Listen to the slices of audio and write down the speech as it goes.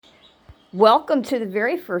Welcome to the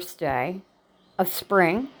very first day of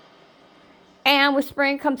spring. And with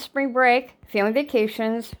spring comes spring break, family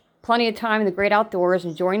vacations, plenty of time in the great outdoors,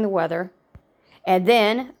 enjoying the weather. And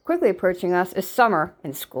then, quickly approaching us, is summer,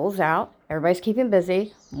 and school's out. Everybody's keeping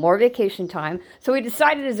busy, more vacation time. So we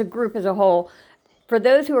decided as a group, as a whole, for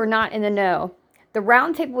those who are not in the know, the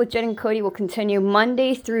roundtable with Jen and Cody will continue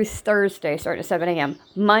Monday through Thursday, starting at 7 a.m.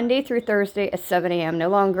 Monday through Thursday at 7 a.m. No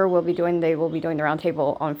longer will they will be doing the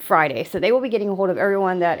roundtable on Friday. So they will be getting a hold of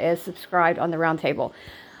everyone that is subscribed on the roundtable.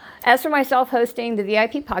 As for myself hosting the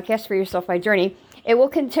VIP podcast for Yourself by Journey, it will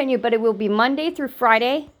continue, but it will be Monday through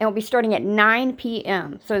Friday, and will be starting at 9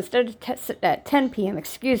 p.m. So instead of at 10 p.m.,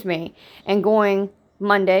 and going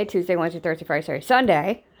Monday, Tuesday, Wednesday, Thursday, Friday, Saturday,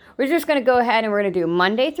 Sunday, we're just going to go ahead and we're going to do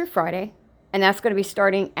Monday through Friday, and that's going to be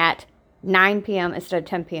starting at 9 p.m. instead of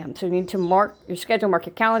 10 p.m. So you need to mark your schedule, mark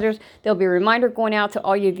your calendars. There'll be a reminder going out to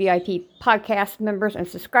all you VIP podcast members and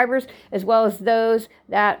subscribers, as well as those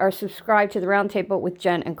that are subscribed to the Roundtable with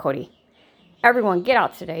Jen and Cody. Everyone, get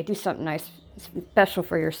out today. Do something nice, special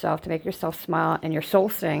for yourself to make yourself smile and your soul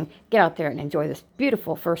sing. Get out there and enjoy this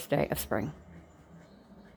beautiful first day of spring.